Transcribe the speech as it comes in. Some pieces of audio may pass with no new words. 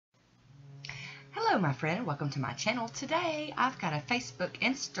Hello my friend, welcome to my channel. Today I've got a Facebook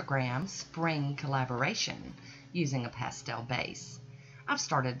Instagram spring collaboration using a pastel base. I've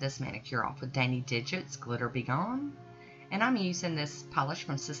started this manicure off with Dainty Digits Glitter Be Gone, and I'm using this polish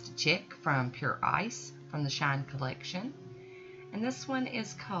from Sister Chick from Pure Ice from the Shine collection, and this one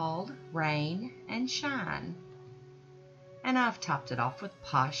is called Rain and Shine, and I've topped it off with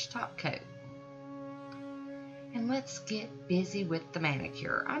Posh Top Coat. And let's get busy with the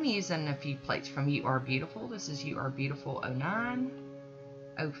manicure. I'm using a few plates from You Are Beautiful. This is You Are Beautiful 09,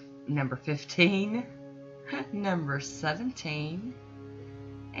 number 15, number 17,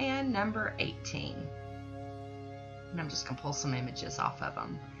 and number 18. And I'm just going to pull some images off of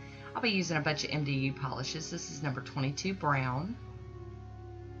them. I'll be using a bunch of MDU polishes. This is number 22 Brown.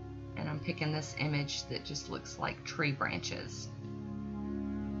 And I'm picking this image that just looks like tree branches.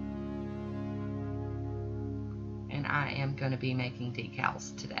 And I am going to be making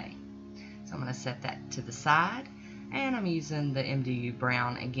decals today. So I'm going to set that to the side, and I'm using the MDU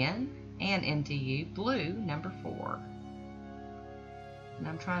Brown again and MDU Blue number 4. And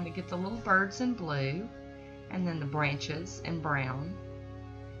I'm trying to get the little birds in blue and then the branches in brown.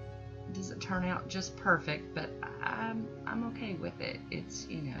 It doesn't turn out just perfect, but I'm okay with it. It's,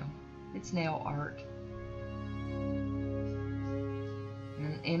 you know, it's nail art.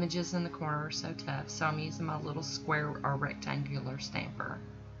 And images in the corner are so tough, so I'm using my little square or rectangular stamper.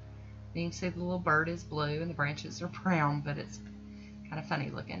 You can see the little bird is blue and the branches are brown, but it's kind of funny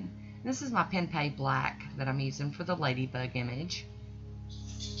looking. And this is my Pen Pay Black that I'm using for the ladybug image.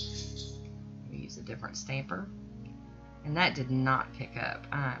 We use a different stamper. And that did not pick up.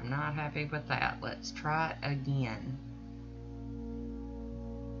 I'm not happy with that. Let's try it again.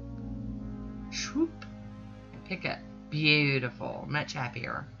 Swoop. And pick up. Beautiful, much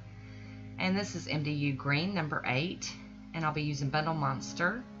happier. And this is MDU Green number 8, and I'll be using Bundle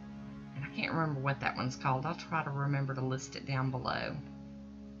Monster, and I can't remember what that one's called. I'll try to remember to list it down below.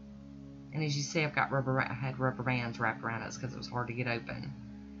 And as you see, I had rubber bands wrapped around it because it was hard to get open.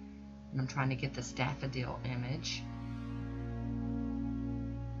 And I'm trying to get this daffodil image.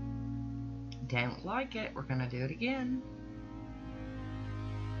 Don't like it. We're going to do it again.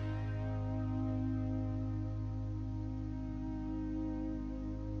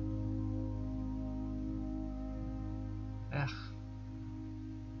 Ugh,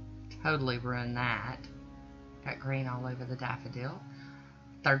 totally ruined that. Got green all over the daffodil.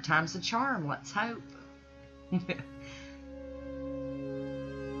 Third time's a charm, let's hope.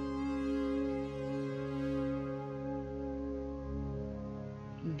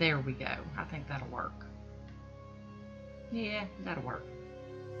 There we go. I think that'll work. Yeah, that'll work.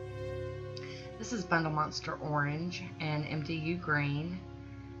 This is Bundle Monster Orange and MDU Green.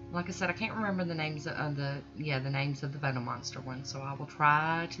 Like I said, I can't remember the names of the names of the Bundle Monster ones, so I will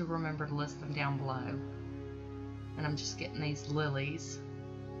try to remember to list them down below. And I'm just getting these lilies.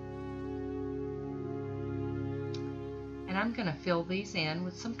 And I'm going to fill these in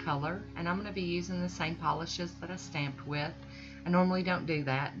with some color, and I'm going to be using the same polishes that I stamped with. I normally don't do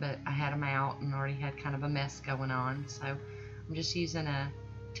that, but I had them out and already had kind of a mess going on, so I'm just using a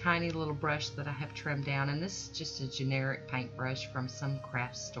tiny little brush that I have trimmed down, and this is just a generic paintbrush from some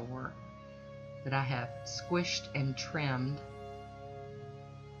craft store that I have squished and trimmed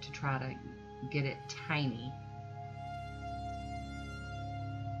to try to get it tiny.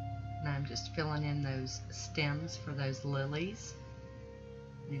 And I'm just filling in those stems for those lilies.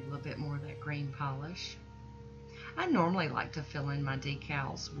 Need a little bit more of that green polish. I normally like to fill in my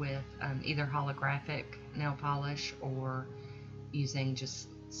decals with either holographic nail polish or using just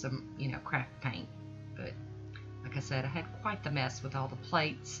some, you know, craft paint. But like I said, I had quite the mess with all the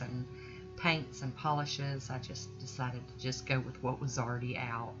plates and paints and polishes. I just decided to just go with what was already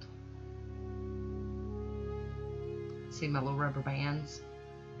out. See my little rubber bands?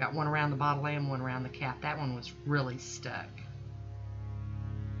 Got one around the bottle and one around the cap. That one was really stuck.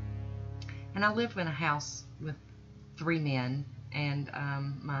 And I live in a house with 3 men and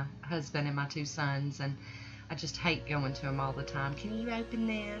my husband and my 2 sons, and I just hate going to them all the time. Can you open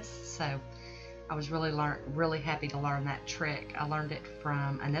this? So I was really happy to learn that trick. I learned it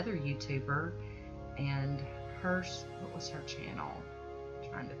from another YouTuber, and what was her channel? I'm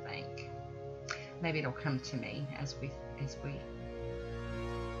trying to think. Maybe it'll come to me as we.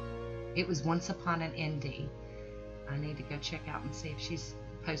 It was Once Upon an Indie. I need to go check out and see if she's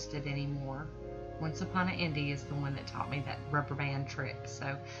posted any more. Once Upon an Indie is the one that taught me that rubber band trick.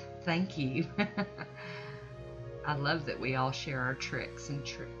 So thank you. I love that we all share our tricks and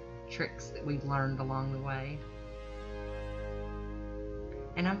tricks that we've learned along the way.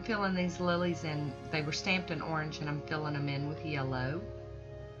 And I'm filling these lilies in. They were stamped in orange, and I'm filling them in with yellow.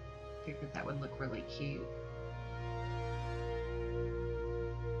 Figured that would look really cute.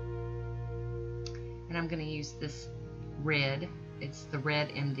 And I'm going to use this red. It's the red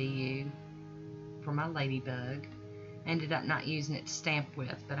MDU for my ladybug. I ended up not using it to stamp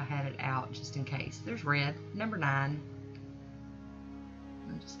with, but I had it out just in case. There's red, number 9.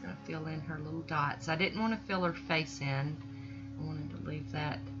 I'm just going to fill in her little dots. I didn't want to fill her face in. I wanted to leave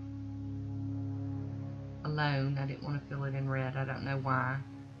that alone. I didn't want to fill it in red. I don't know why.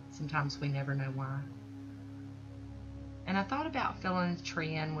 Sometimes we never know why. And I thought about filling the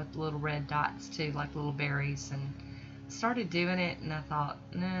tree in with little red dots too, like little berries, and started doing it, and I thought,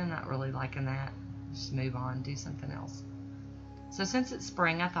 nah, not really liking that. Just move on, do something else. So since it's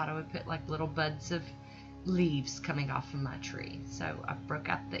spring, I thought I would put like little buds of leaves coming off of my tree. So I broke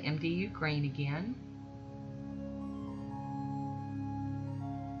out the MDU green again.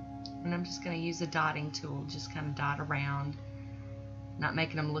 And I'm just going to use a dotting tool, just kind of dot around. Not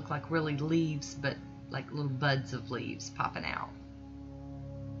making them look like really leaves, but like little buds of leaves popping out.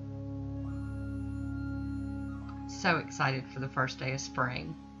 So excited for the first day of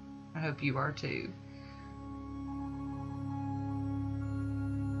spring. I hope you are too.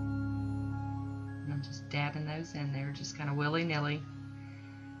 And I'm just dabbing those in there, just kind of willy-nilly.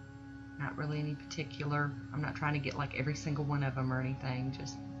 Not really any particular. I'm not trying to get like every single one of them or anything.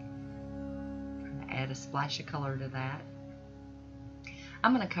 Just trying to add a splash of color to that.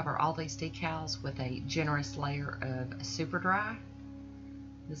 I'm going to cover all these decals with a generous layer of Super Dry.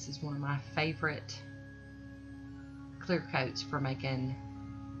 This is one of my favorite clear coats for making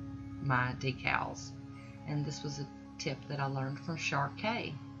my decals. And this was a tip that I learned from Shark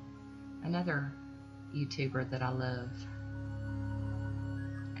K, another YouTuber that I love.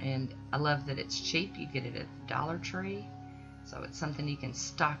 And I love that it's cheap. You get it at the Dollar Tree. So it's something you can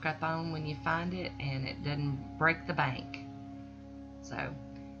stock up on when you find it, and it doesn't break the bank. So,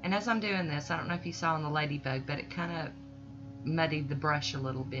 and as I'm doing this, I don't know if you saw on the ladybug, but it kind of muddied the brush a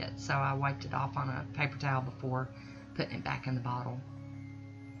little bit, so I wiped it off on a paper towel before putting it back in the bottle.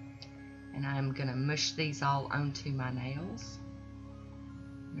 And I'm going to mush these all onto my nails.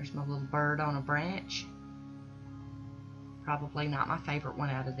 There's my little bird on a branch. Probably not my favorite one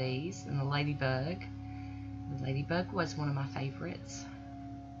out of these. And the ladybug. The ladybug was one of my favorites.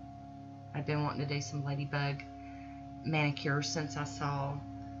 I've been wanting to do some ladybug manicure since I saw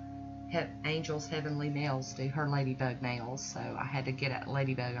Angel's Heavenly Nails do her ladybug nails, so I had to get a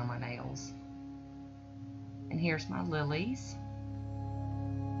ladybug on my nails. And here's my lilies,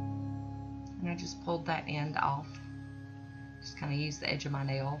 and I just pulled that end off. Just kind of use the edge of my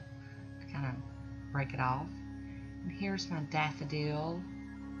nail to kind of break it off. And here's my daffodil,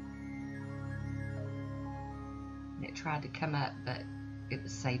 and it tried to come up, but it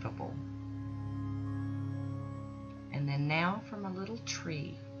was savable. And then now for my little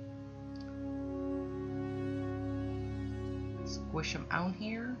tree. Squish them on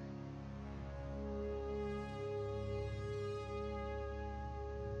here.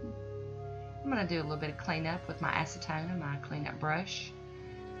 I'm going to do a little bit of cleanup with my acetone and my cleanup brush.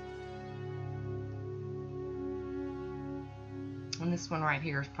 And this one right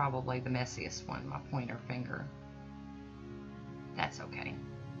here is probably the messiest one, my pointer finger. That's okay.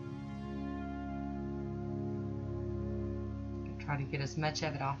 Try to get as much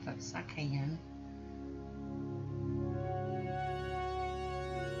of it off as I can.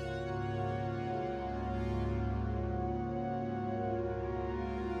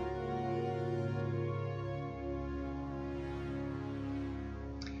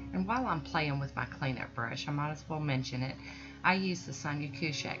 And while I'm playing with my cleanup brush, I might as well mention it. I use the Sonia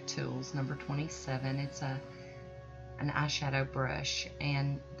Kushak Tools number 27. It's an eyeshadow brush,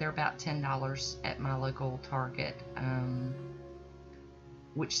 and they're about $10 at my local Target.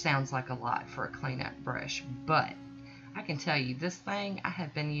 Which sounds like a lot for a cleanup brush, but I can tell you this thing, I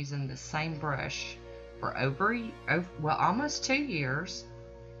have been using the same brush for well, almost 2 years,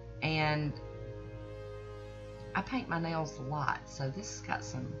 and I paint my nails a lot, so this has got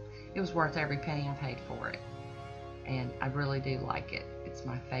some, it was worth every penny I paid for it, and I really do like it. It's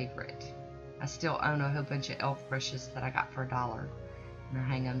my favorite. I still own a whole bunch of elf brushes that I got for $1, and I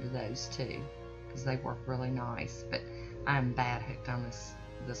hang on to those too, because they work really nice, but I'm bad hooked on this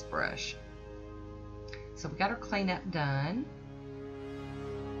brush. So we got our cleanup done.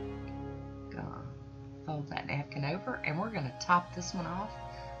 Gonna fold that napkin over, and we're gonna top this one off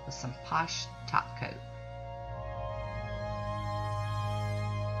with some Posh top coat.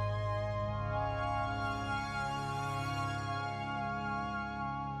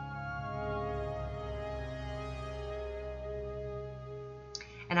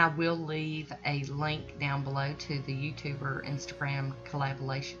 And I will leave a link down below to the YouTuber Instagram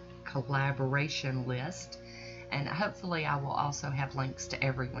collaboration list. And hopefully I will also have links to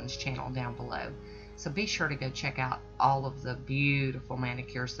everyone's channel down below. So be sure to go check out all of the beautiful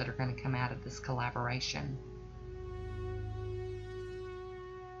manicures that are going to come out of this collaboration.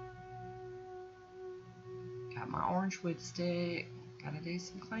 Got my orange wood stick. Gotta do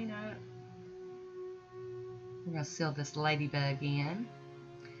some cleanup. We're going to seal this ladybug in,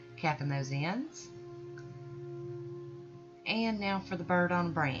 capping those ends. And now for the bird on a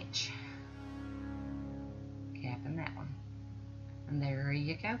branch. Capping that one. And there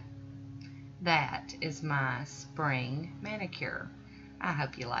you go. That is my spring manicure. I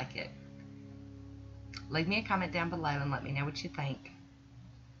hope you like it. Leave me a comment down below and let me know what you think.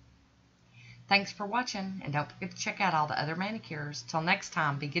 Thanks for watching, and don't forget to check out all the other manicures. Till next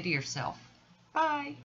time, be good to yourself. Bye.